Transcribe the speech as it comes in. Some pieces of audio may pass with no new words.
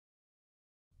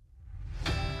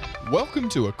Welcome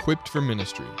to Equipped for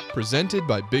Ministry, presented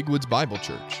by Big Woods Bible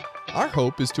Church. Our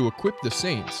hope is to equip the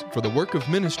saints for the work of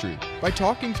ministry by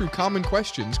talking through common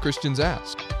questions Christians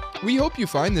ask. We hope you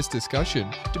find this discussion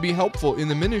to be helpful in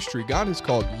the ministry God has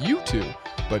called you to.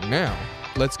 But now,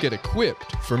 let's get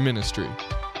equipped for ministry.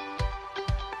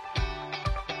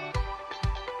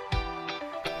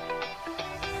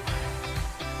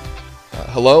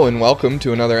 Hello and welcome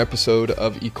to another episode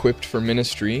of Equipped for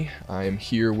Ministry. I am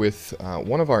here with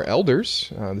one of our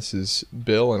elders. This is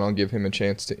Bill, and I'll give him a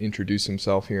chance to introduce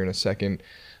himself here in a second.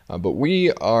 But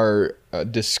we are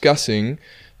discussing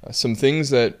some things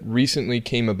that recently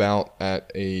came about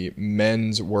at a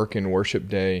men's work and worship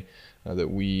day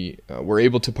that we were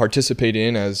able to participate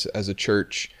in as a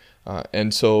church.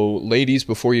 And so, ladies,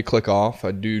 before you click off,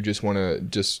 I do just want to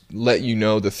just let you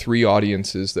know the three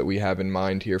audiences that we have in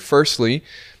mind here. Firstly,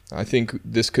 I think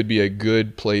this could be a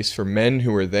good place for men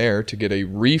who are there to get a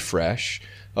refresh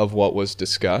of what was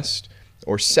discussed.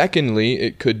 Or secondly,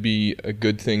 it could be a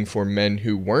good thing for men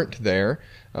who weren't there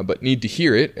but need to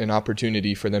hear it, an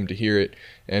opportunity for them to hear it,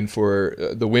 and for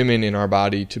the women in our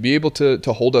body to be able to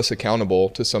hold us accountable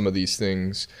to some of these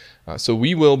things. So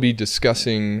we will be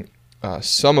discussing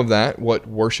some of that, what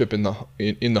worship in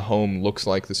the home looks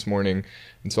like this morning.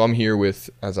 And so I'm here with,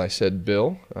 as I said,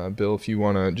 Bill. Bill, if you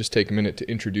want to just take a minute to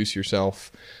introduce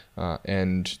yourself,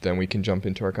 and then we can jump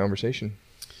into our conversation.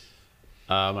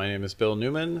 My name is Bill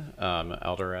Newman. I'm an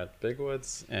elder at Big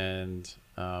Woods, and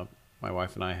my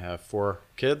wife and I have 4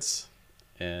 kids,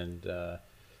 and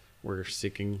we're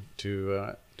seeking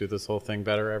to do this whole thing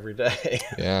better every day.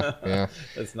 Yeah.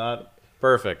 It's not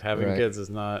perfect. Having Right. kids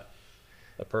is not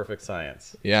a perfect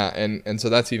science. Yeah, and so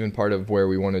that's even part of where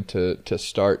we wanted to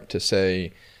start to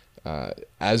say,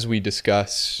 as we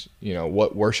discuss,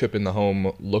 what worship in the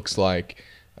home looks like,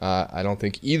 I don't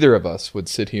think either of us would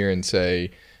sit here and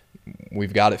say,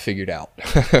 we've got it figured out.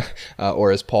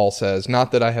 Or as Paul says,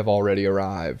 not that I have already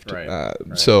arrived. Right.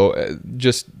 So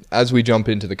just as we jump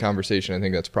into the conversation, I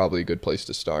think that's probably a good place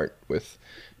to start with,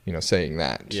 saying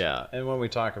that. Yeah, and when we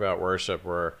talk about worship,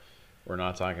 we're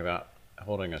not talking about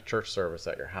holding a church service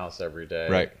at your house every day.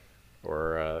 Right.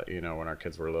 Or, when our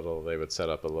kids were little, they would set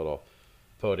up a little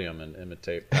podium and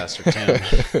imitate Pastor Tim.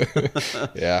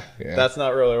 Yeah. That's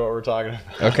not really what we're talking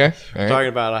about. Okay. All We're right. talking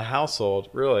about a household,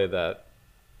 really, that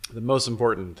the most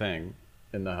important thing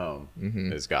in the home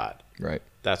is God. Right.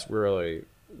 That's really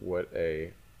what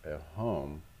a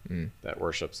home that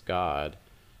worships God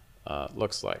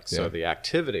looks like. So Yeah. the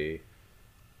activity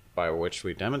by which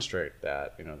we demonstrate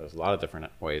that, there's a lot of different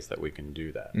ways that we can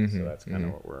do that. So that's kind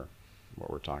of what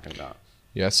we're talking about.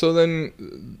 Yeah. So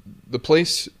then the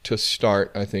place to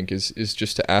start, I think, is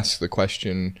just to ask the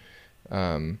question,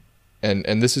 and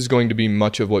this is going to be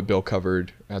much of what Bill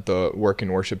covered at the work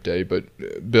and worship day.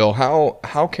 But Bill,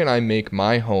 how can I make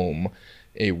my home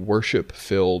a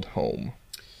worship-filled home?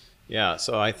 Yeah.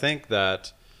 So I think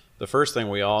that the first thing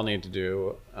we all need to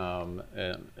do,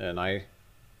 and I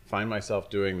find myself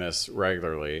doing this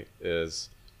regularly, is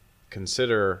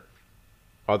consider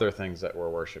other things that we're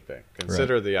worshiping.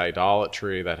 Consider the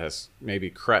idolatry that has maybe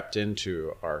crept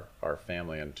into our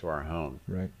family, into our home.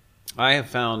 Right. I have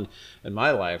found in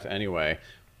my life anyway,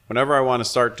 whenever I want to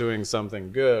start doing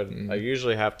something good, I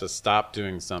usually have to stop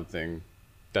doing something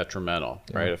detrimental,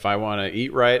 right? If I want to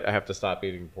eat right, I have to stop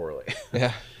eating poorly.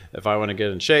 Yeah. If I want to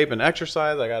get in shape and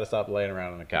exercise, I got to stop laying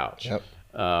around on the couch. Yep.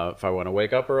 If I want to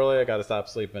wake up early, I got to stop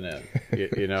sleeping in.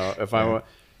 If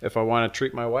I want to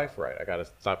treat my wife right, I got to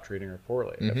stop treating her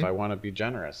poorly. If I want to be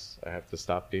generous, I have to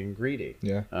stop being greedy.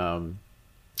 Yeah.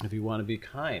 If you want to be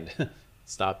kind,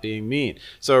 stop being mean.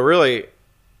 So really,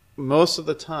 most of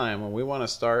the time when we want to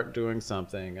start doing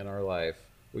something in our life,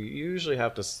 we usually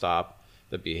have to stop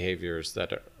the behaviors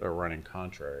that are running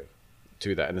contrary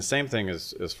to that. And the same thing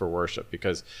is for worship,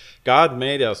 because God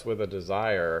made us with a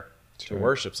desire to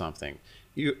worship something.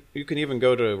 You can even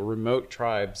go to remote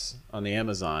tribes on the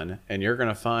Amazon, and you're going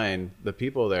to find the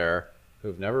people there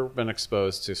who've never been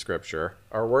exposed to Scripture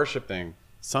are worshiping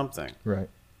something. Right.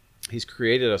 He's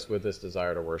created us with this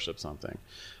desire to worship something.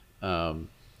 And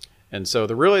so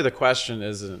the question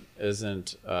isn't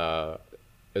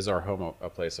is our home a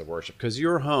place of worship? Because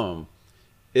your home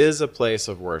is a place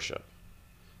of worship.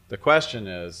 The question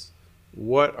is,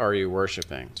 what are you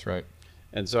worshiping? That's right.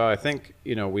 And so I think,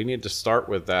 we need to start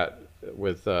with that,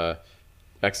 with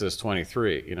Exodus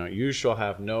 23. You shall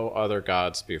have no other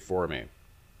gods before me.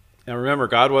 Now remember,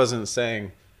 God wasn't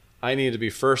saying, I need to be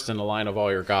first in the line of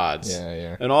all your gods.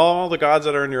 Yeah. And all the gods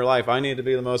that are in your life, I need to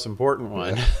be the most important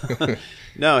one. Yeah.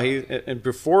 No, and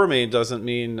before me doesn't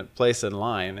mean place in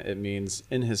line. It means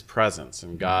in his presence.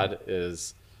 And God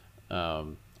is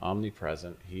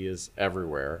omnipresent. He is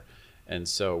everywhere. And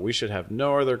so we should have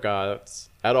no other gods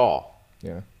at all.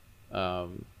 Yeah.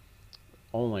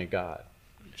 Only God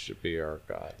should be our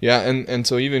God. Yeah, and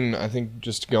so even I think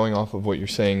just going off of what you're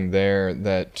saying there,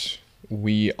 that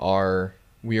we are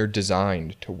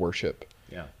designed to worship.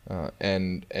 Yeah.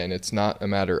 And it's not a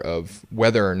matter of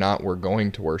whether or not we're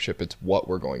going to worship, it's what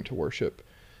we're going to worship.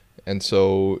 And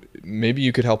so maybe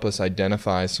you could help us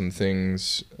identify some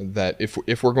things that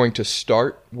if we're going to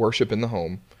start worship in the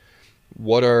home,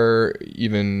 what are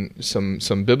even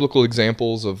some biblical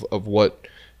examples of what,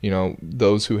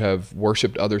 those who have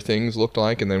worshiped other things looked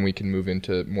like, and then we can move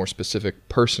into more specific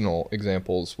personal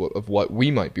examples of what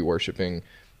we might be worshiping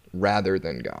rather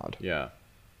than God. Yeah.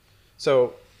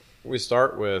 So we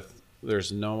start with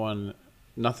there's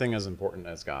nothing as important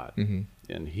as God. Mm-hmm.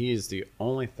 And he is the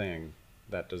only thing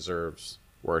that deserves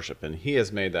worship. And he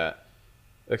has made that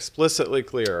explicitly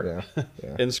clear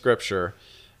in Scripture.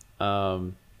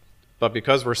 But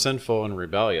because we're sinful and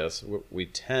rebellious, we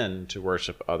tend to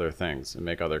worship other things and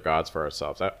make other gods for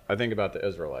ourselves. I think about the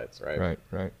Israelites, right?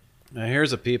 Right. Now,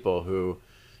 here's a people who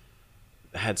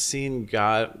had seen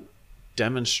God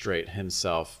demonstrate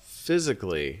himself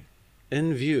physically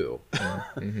in view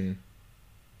Mm-hmm.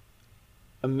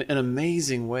 in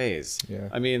amazing ways. Yeah.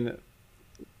 I mean,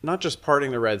 not just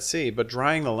parting the Red Sea, but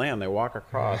drying the land. They walk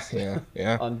across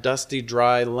on dusty,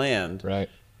 dry land. Right.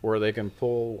 Where they can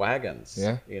pull wagons.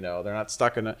 Yeah. They're not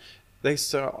stuck in it. They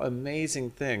saw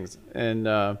amazing things. And,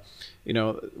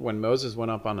 when Moses went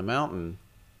up on the mountain,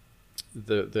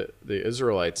 the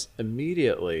Israelites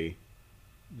immediately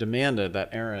demanded that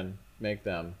Aaron make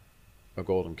them a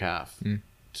golden calf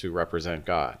to represent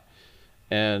God.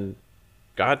 And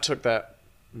God took that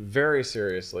very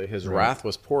seriously. His wrath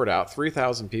was poured out.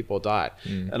 3,000 people died.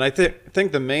 And I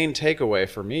think the main takeaway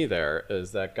for me there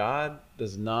is that God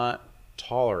does not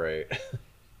tolerate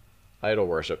idol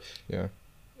worship. Yeah.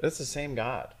 It's the same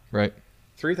God. Right.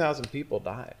 3,000 people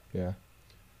died. Yeah.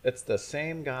 It's the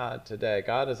same God today.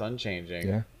 God is unchanging.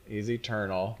 Yeah. He's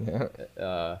eternal.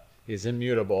 Yeah. He's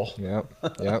immutable.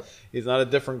 Yep. He's not a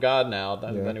different God now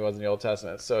than he was in the Old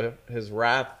Testament. So his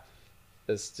wrath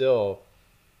is still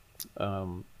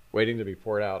waiting to be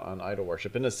poured out on idol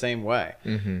worship in the same way.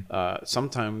 Mm-hmm.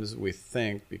 Sometimes we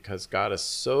think because God is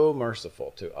so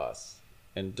merciful to us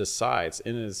and decides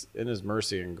in his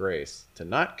mercy and grace to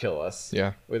not kill us,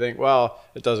 we think, well,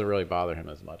 it doesn't really bother him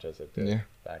as much as it did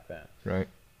back then. Right.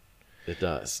 It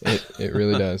does. It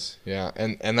really does. Yeah.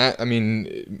 And that, I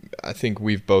mean, I think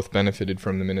we've both benefited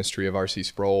from the ministry of R.C.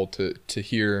 Sproul to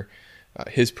hear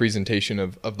his presentation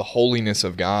of the holiness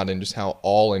of God and just how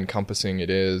all-encompassing it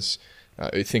is.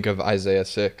 I think of Isaiah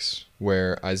 6,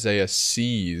 where Isaiah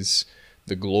sees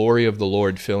the glory of the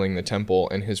Lord filling the temple,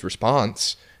 and his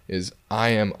response is, I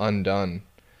am undone.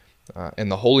 And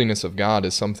the holiness of God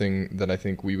is something that I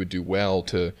think we would do well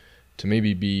to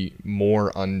maybe be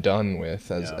more undone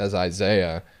with, as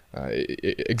Isaiah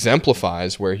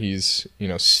exemplifies, where he's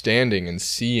standing and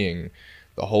seeing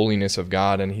the holiness of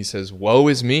God, and he says, woe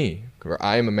is me, for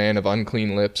I am a man of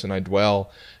unclean lips, and I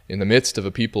dwell in the midst of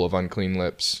a people of unclean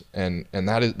lips. And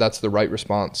that's the right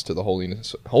response to the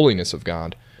holiness of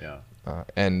God.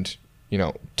 And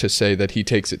to say that he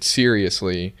takes it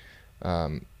seriously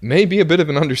may be a bit of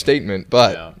an understatement,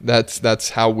 but that's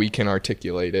how we can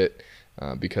articulate it,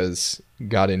 because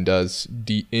God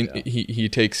he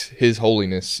takes his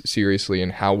holiness seriously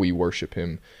and how we worship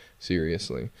him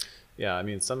seriously. Yeah, I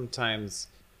mean, sometimes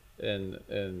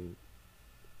in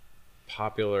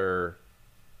popular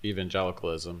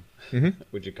evangelicalism,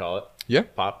 would you call it? Yeah.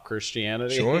 Pop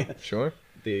Christianity? Sure.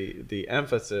 The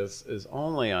emphasis is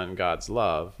only on God's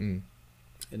love and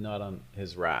not on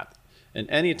his wrath. And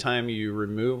anytime you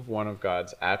remove one of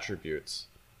God's attributes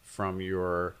from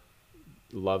your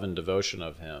love and devotion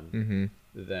of him,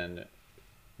 then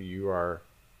you are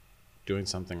doing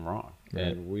something wrong. Right.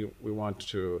 And we want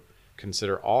to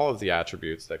consider all of the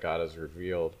attributes that God has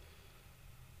revealed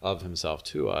of himself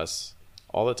to us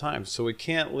all the time. So we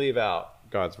can't leave out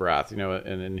God's wrath.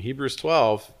 And in Hebrews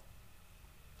 12,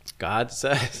 God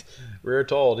says, we're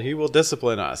told he will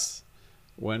discipline us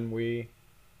when we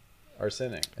are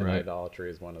sinning. And idolatry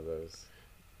is one of those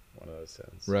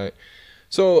sins. Right.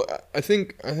 So I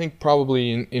think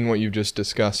probably in what you've just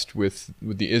discussed with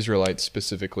the Israelites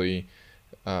specifically,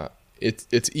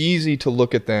 it's easy to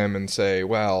look at them and say,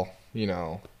 well,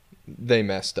 they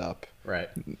messed up. Right.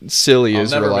 Silly I'll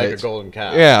Israelites. Never make a golden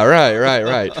calf. Yeah,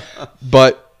 right.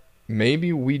 But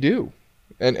maybe we do.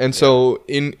 And so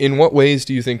in what ways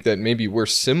do you think that maybe we're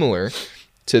similar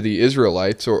to the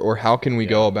Israelites, or how can we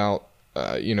go about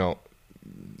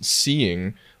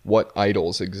seeing what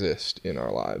idols exist in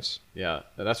our lives. Yeah,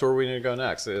 and that's where we need to go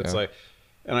next. It's like,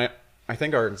 and I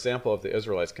think our example of the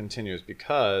Israelites continues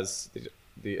because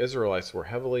the Israelites were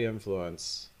heavily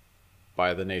influenced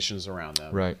by the nations around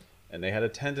them. Right. And they had a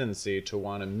tendency to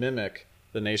want to mimic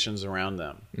the nations around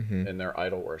them in their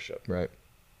idol worship. Right.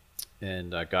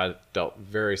 And God dealt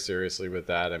very seriously with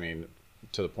that. I mean,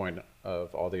 to the point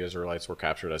of all the Israelites were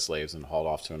captured as slaves and hauled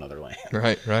off to another land.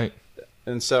 Right.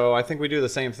 And so I think we do the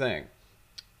same thing.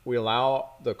 We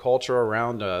allow the culture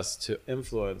around us to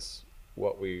influence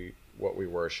what we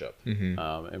worship,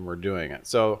 and we're doing it.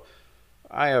 So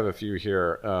I have a few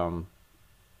here.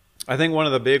 I think one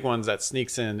of the big ones that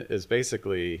sneaks in is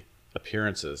basically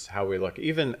appearances, how we look.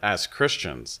 Even as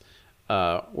Christians,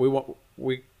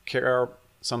 we care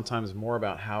sometimes more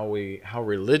about how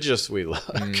religious we look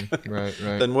right.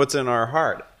 than what's in our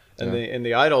heart. And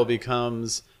the idol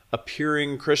becomes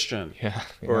appearing Christian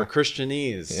or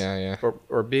Christianese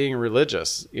or being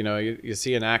religious. You know, you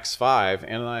see in Acts 5,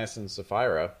 Ananias and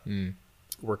Sapphira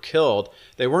were killed.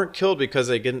 They weren't killed because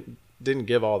they didn't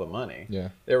give all the money.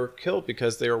 They were killed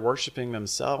because they were worshiping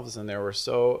themselves, and they were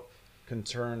so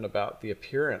concerned about the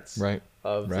appearance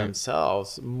of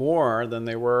themselves more than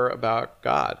they were about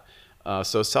God.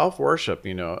 So self-worship,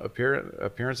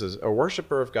 appearances. A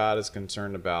worshiper of God is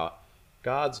concerned about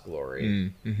God's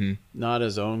glory, not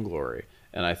his own glory.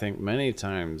 And I think many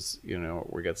times,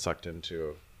 we get sucked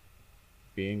into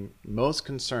being most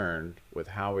concerned with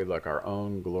how we look, our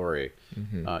own glory,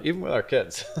 even with our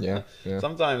kids.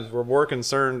 Sometimes we're more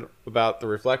concerned about the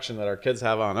reflection that our kids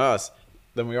have on us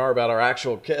than we are about our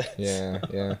actual kids.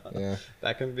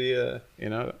 That can be that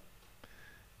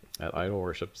idol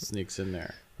worship sneaks in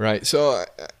there. Right. So,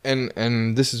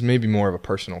 and this is maybe more of a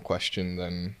personal question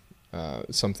than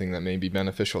something that may be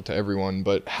beneficial to everyone,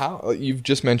 but how you've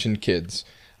just mentioned kids.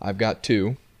 I've got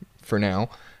 2 for now,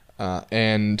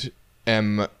 and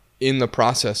am in the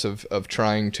process of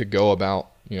trying to go about,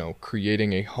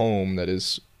 creating a home that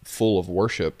is full of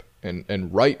worship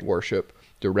and right worship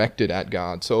directed at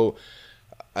God. So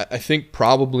I think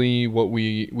probably what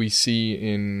we see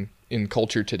in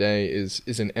culture today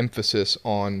is an emphasis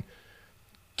on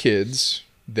kids,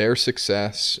 their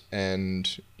success,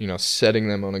 and setting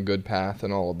them on a good path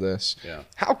and all of this.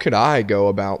 How could I go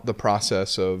about the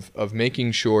process of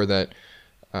making sure that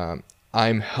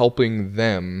I'm helping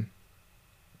them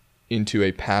into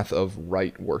a path of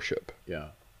right worship?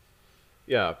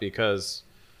 Because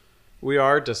we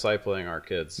are discipling our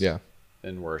kids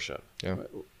in worship.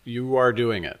 You are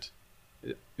doing it.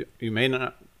 You may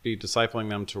not be discipling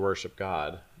them to worship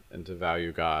God and to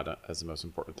value God as the most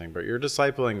important thing, but you're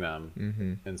discipling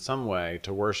them in some way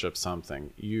to worship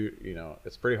something.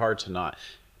 It's pretty hard to not.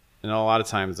 And a lot of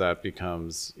times that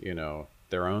becomes,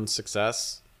 their own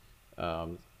success.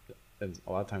 And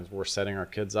a lot of times we're setting our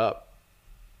kids up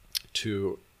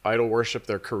to idol worship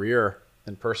their career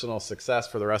and personal success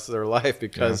for the rest of their life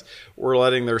because we're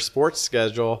letting their sports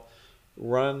schedule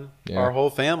run our whole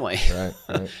family.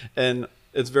 Right. And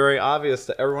it's very obvious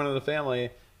to everyone in the family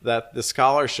that the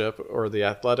scholarship or the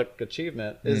athletic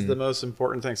achievement is the most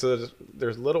important thing. So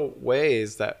there's little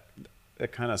ways that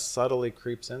kind of subtly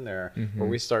creeps in there where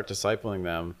we start discipling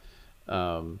them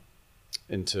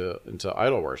into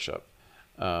idol worship.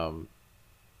 And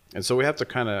so we have to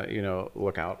kind of,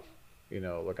 look out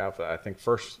for that. I think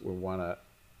first we want to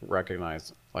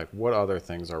recognize like what other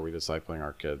things are we discipling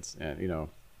our kids, and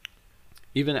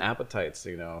even appetites.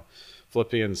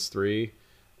 Philippians 3,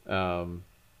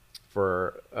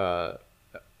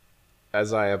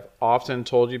 as I have often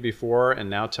told you before and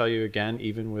now tell you again,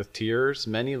 even with tears,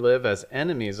 many live as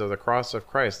enemies of the cross of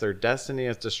Christ. Their destiny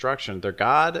is destruction. Their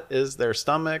God is their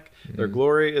stomach. Their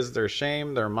glory is their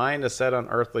shame. Their mind is set on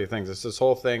earthly things. It's this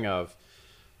whole thing of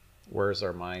where's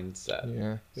our mind set?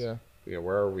 Where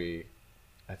are we?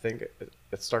 I think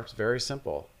it starts very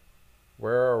simple.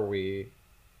 Where are we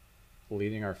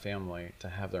leading our family to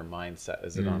have their mindset?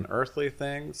 Is it on earthly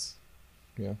things?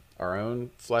 Our own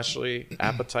fleshly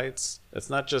appetites? It's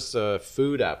not just a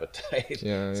food appetite.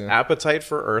 It's appetite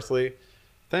for earthly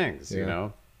things.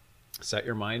 Set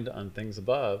your mind on things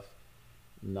above,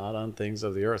 not on things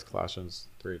of the earth. Colossians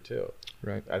 3:2.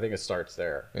 Right. I think it starts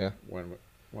there. When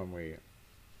we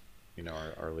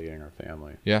are leading our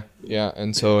family.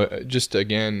 And so just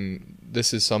again,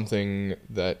 this is something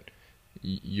that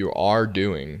you are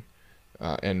doing,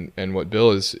 and what Bill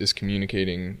is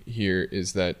communicating here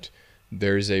is that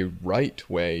there's a right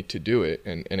way to do it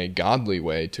and a godly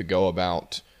way to go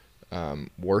about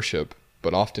worship,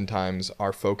 but oftentimes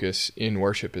our focus in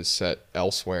worship is set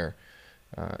elsewhere,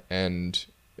 and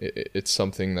it's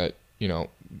something that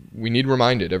we need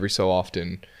reminded every so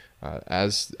often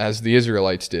as the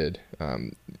Israelites did.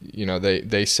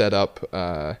 They set up.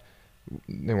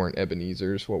 They weren't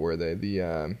Ebenezer's. What were they?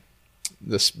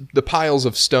 The piles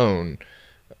of stone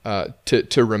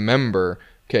to remember.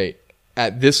 Okay,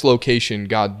 at this location,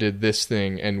 God did this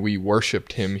thing, and we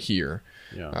worshipped Him here.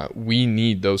 Yeah. We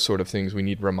need those sort of things. We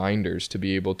need reminders to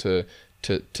be able to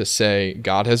say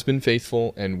God has been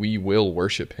faithful, and we will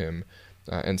worship Him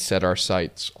and set our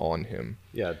sights on Him.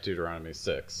 Yeah, Deuteronomy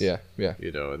 6. Yeah.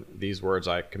 These words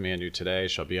I command you today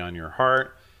shall be on your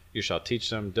heart. You shall teach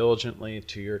them diligently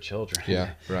to your children.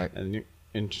 Yeah, right.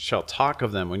 And shall talk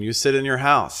of them when you sit in your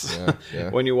house,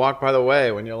 Yeah. when you walk by the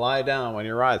way, when you lie down, when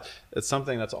you rise. It's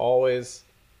something that's always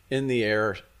in the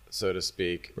air, so to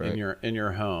speak, Right. in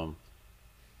your home.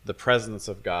 The presence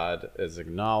of God is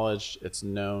acknowledged, it's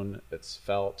known, it's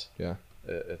felt. Yeah.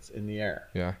 It's in the air.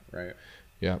 Yeah. Right.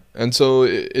 Yeah. And so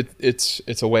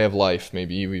it's a way of life,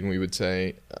 maybe even we would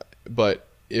say. But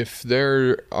if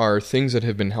there are things that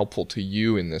have been helpful to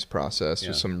you in this process,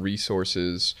 just some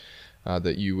resources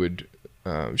that you would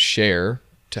share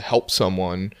to help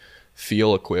someone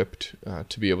feel equipped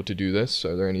to be able to do this,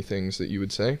 are there any things that you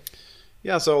would say?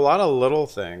 Yeah, so a lot of little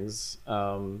things.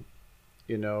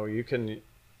 You can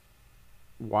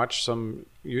watch some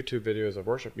YouTube videos of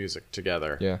worship music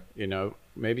together. Yeah.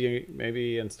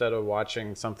 Maybe instead of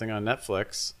watching something on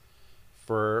Netflix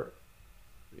for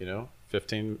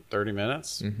 15, 30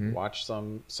 minutes, watch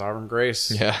some Sovereign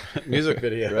Grace music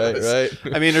videos.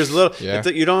 Right. I mean, there's little. Yeah.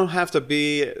 You don't have to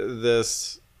be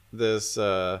this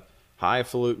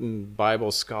highfalutin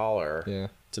Bible scholar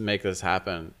to make this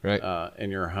happen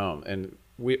in your home. And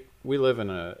we live in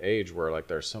an age where like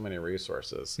there's so many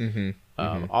resources.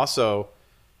 Also,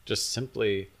 just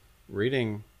simply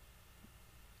reading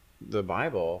the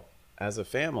Bible as a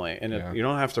family, and you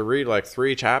don't have to read like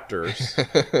 3 chapters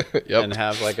and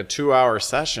have like a 2-hour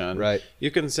session. Right.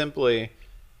 You can simply,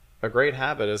 a great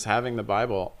habit is having the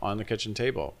Bible on the kitchen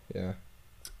table. Yeah.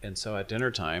 And so at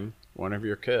dinner time, one of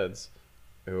your kids,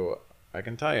 who I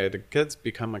can tell you, the kids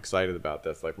become excited about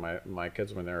this. Like my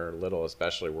kids, when they're little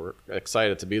especially, were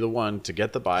excited to be the one to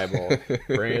get the Bible,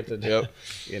 bring it to,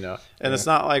 and it's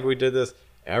not like we did this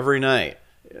every night.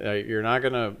 You're not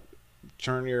going to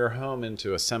turn your home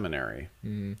into a seminary.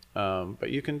 But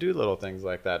you can do little things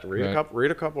like that.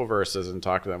 Read a couple verses and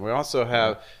talk to them. We also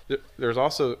have, there's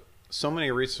also so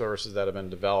many resources that have been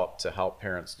developed to help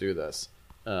parents do this.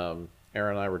 Aaron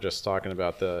and I were just talking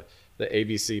about the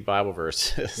ABC Bible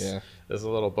verses. Yeah. There's a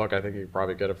little book. I think you can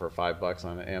probably get it for $5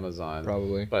 on Amazon.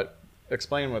 Probably. But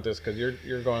explain what this, because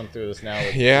you're going through this now.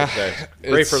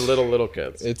 Great for little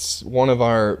kids. It's one of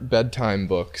our bedtime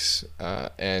books,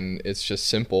 and it's just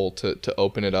simple to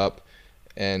open it up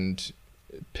and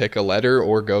pick a letter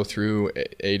or go through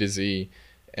A to Z,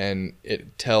 and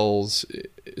it tells.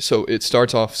 So it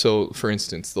starts off. So for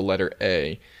instance, the letter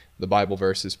A, the Bible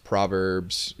verse is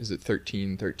Proverbs. Is it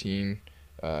 13:13?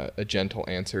 A gentle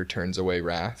answer turns away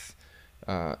wrath.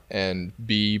 And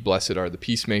B, blessed are the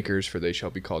peacemakers, for they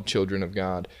shall be called children of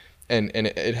God. And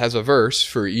it has a verse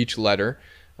for each letter,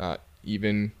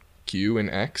 even Q and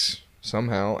X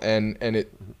somehow. And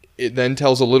it then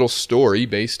tells a little story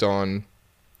based on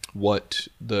what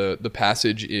the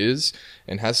passage is,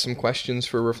 and has some questions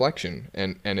for reflection.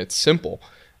 And it's simple.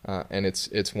 And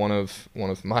it's one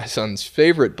of my son's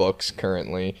favorite books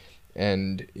currently.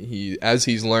 And as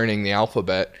he's learning the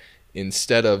alphabet,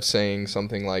 instead of saying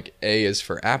something like A is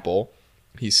for apple,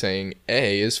 he's saying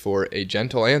A is for a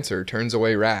gentle answer turns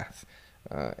away wrath.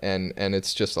 And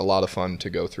it's just a lot of fun to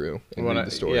go through and read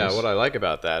the stories. Yeah, what I like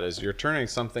about that is you're turning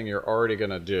something you're already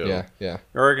going to do. Yeah.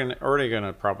 You're already going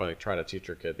to probably try to teach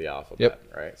your kid the alphabet,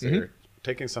 right? So you're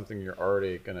taking something you're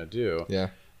already going to do,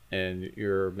 and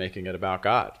you're making it about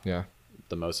God. Yeah.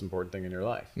 The most important thing in your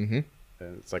life. And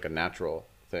it's like a natural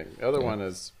thing. The other one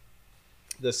is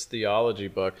this theology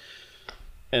book.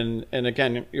 And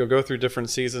again, you'll go through different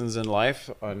seasons in life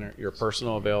on your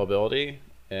personal availability.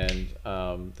 And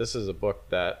this is a book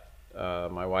that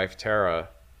my wife Tara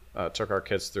took our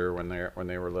kids through when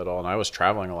they were little. And I was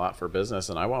traveling a lot for business,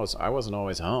 and I wasn't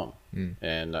always home.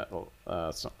 And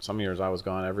some years I was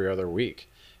gone every other week.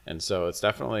 And so it's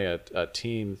definitely a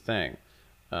team thing.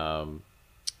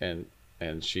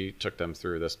 And she took them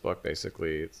through this book.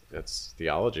 Basically, it's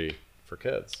theology for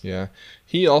kids. Yeah.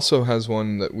 He also has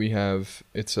one that we have.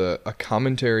 It's a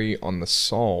commentary on the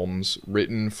Psalms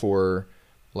written for,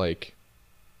 like,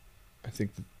 I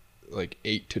think, like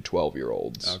 8 to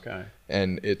 12-year-olds. Okay.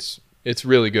 And it's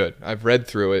really good. I've read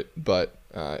through it, but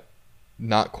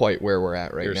not quite where we're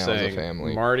at now as a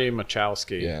family. Marty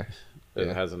Machowski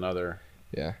has another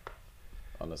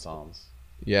on the Psalms.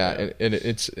 Yeah, Yeah. and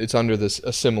it's under a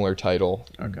similar title,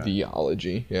 Okay.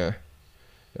 Theology. Yeah.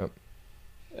 Yep.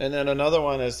 And then another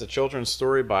one is the Children's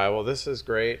Story Bible. This is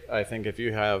great. I think if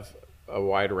you have a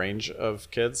wide range of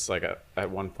kids, like at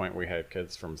one point we had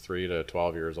kids from 3 to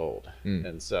 12 years old.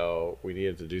 And so we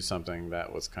needed to do something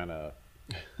that was kind of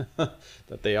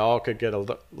that they all could get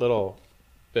a little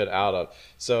bit out of.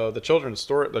 So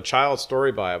the Child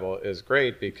Story Bible is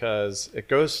great because it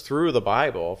goes through the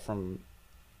Bible from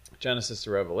Genesis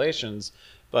to Revelations,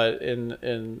 but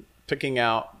in picking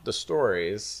out the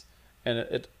stories, and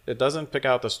it doesn't pick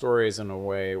out the stories in a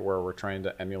way where we're trying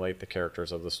to emulate the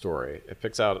characters of the story. It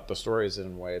picks out the stories in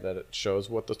a way that it shows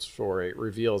what the story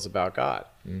reveals about God,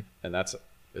 and that's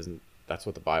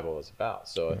what the Bible is about.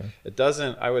 So it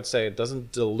doesn't, I would say, it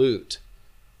doesn't dilute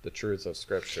the truths of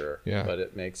Scripture, but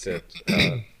it makes it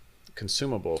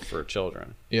consumable for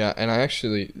children. Yeah, and I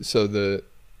actually, so the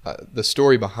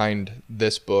story behind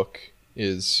this book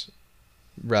is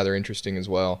rather interesting as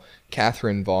well.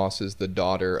 Catherine Voss is the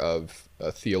daughter of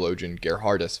a theologian,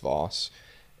 Gerhardus Voss,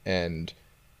 and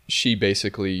she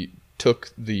basically took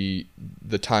the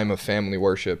time of family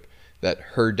worship that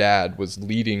her dad was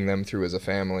leading them through as a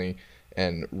family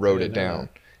and wrote it down.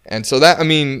 And so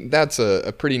that's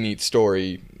a pretty neat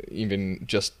story, even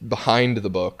just behind the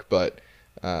book, but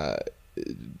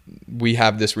we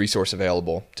have this resource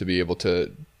available to be able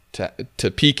to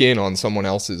peek in on someone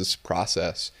else's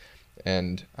process.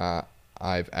 And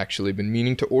I've actually been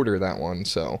meaning to order that one,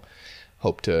 so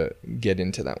hope to get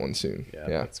into that one soon. Yeah,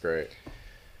 that's great.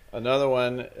 Another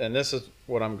one, and this is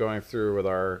what I'm going through with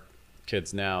our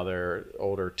kids now. They're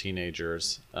older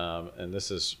teenagers, and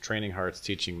this is Training Hearts,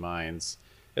 Teaching Minds.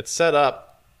 It's set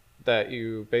up that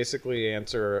you basically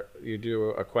you do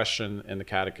a question in the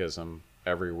catechism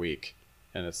every week,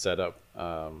 and it's set up,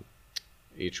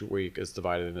 each week is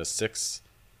divided into 6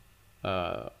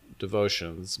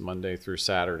 devotions, Monday through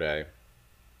Saturday.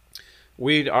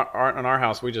 In our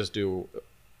house, we just do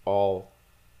all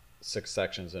 6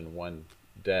 sections in one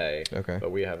day. Okay.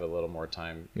 But we have a little more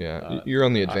time. Yeah, you're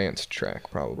on the advanced track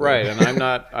probably. Right, and I'm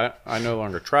not. I no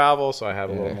longer travel, so I have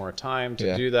a little more time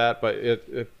to do that. But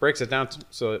it breaks it down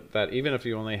so that even if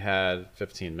you only had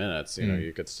 15 minutes,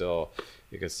 you could still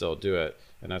do it.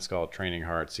 And that's called Training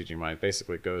Hearts, Teaching Minds.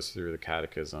 Basically, it goes through the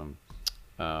Catechism,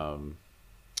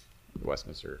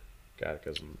 Westminster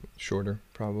Catechism. Shorter,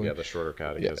 probably. Yeah, the shorter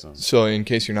catechism. Yeah. So in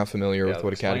case you're not familiar with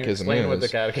what a catechism is, what the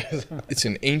catechism. It's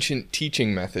an ancient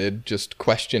teaching method, just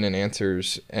question and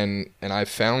answers. And I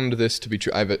found this to be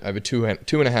true. I have a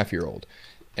 2.5-year-old,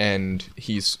 and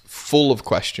he's full of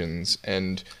questions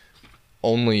and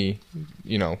only,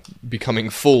 becoming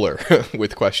fuller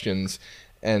with questions.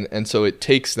 And so it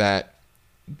takes that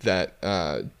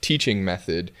teaching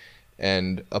method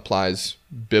and applies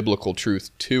biblical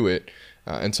truth to it.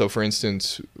 And so, for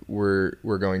instance, we're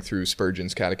going through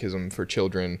Spurgeon's Catechism for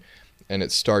Children, and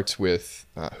it starts with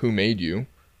who made you,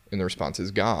 and the response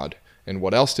is God. And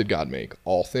what else did God make?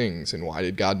 All things. And why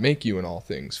did God make you in all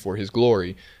things? For His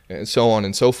glory, and so on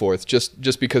and so forth.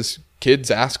 Just because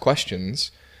kids ask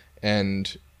questions,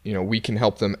 and we can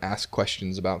help them ask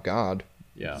questions about God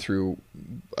through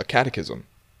a catechism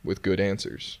with good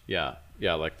answers. Yeah.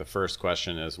 Like the first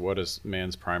question is, what is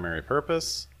man's primary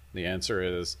purpose? The answer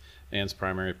is, man's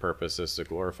primary purpose is to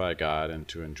glorify God and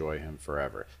to enjoy Him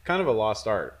forever. Kind of a lost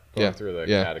art going through the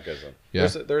catechism. Yeah.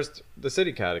 There's the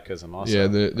City Catechism also. Yeah,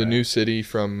 the New City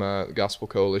from Gospel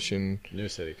Coalition. New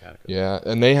City Catechism. Yeah,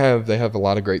 and they have a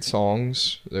lot of great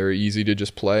songs. They're easy to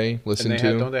just play, listen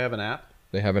to. Don't they have an app?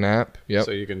 They have an app. Yep.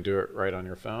 So you can do it right on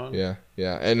your phone. Yeah.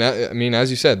 And as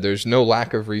you said, there's no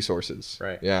lack of resources.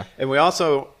 Right. Yeah. And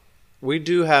we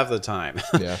do have the time.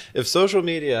 Yeah. If social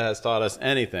media has taught us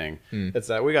anything, it's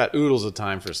that we got oodles of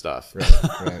time for stuff.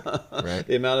 Right.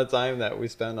 The amount of time that we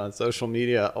spend on social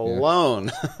media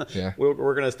alone,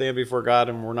 we're going to stand before God,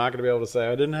 and we're not going to be able to say,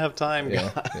 I didn't have time,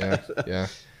 God. Yeah.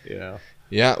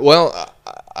 Yeah. Well,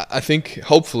 I think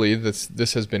hopefully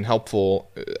this has been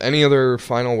helpful. Any other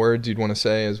final words you'd want to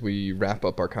say as we wrap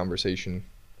up our conversation?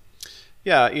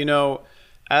 Yeah.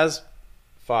 As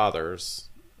fathers,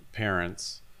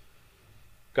 parents,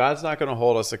 God's not going to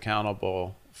hold us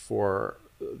accountable for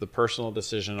the personal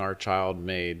decision our child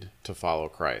made to follow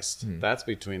Christ. That's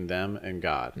between them and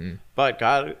God. But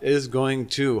God is going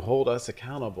to hold us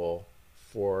accountable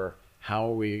for how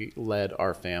we led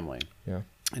our family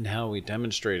and how we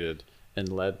demonstrated and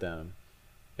led them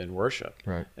in worship.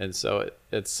 Right. And so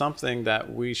it's something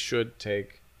that we should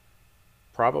take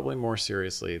probably more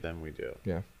seriously than we do.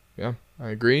 Yeah, I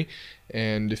agree.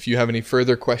 And if you have any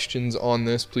further questions on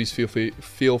this, please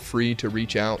feel free to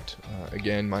reach out.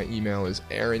 Again, my email is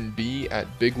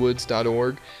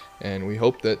aaronb@bigwoods.org. And we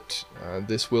hope that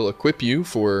this will equip you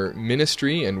for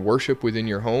ministry and worship within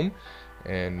your home.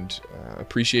 And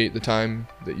appreciate the time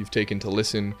that you've taken to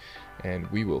listen. And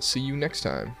we will see you next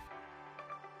time.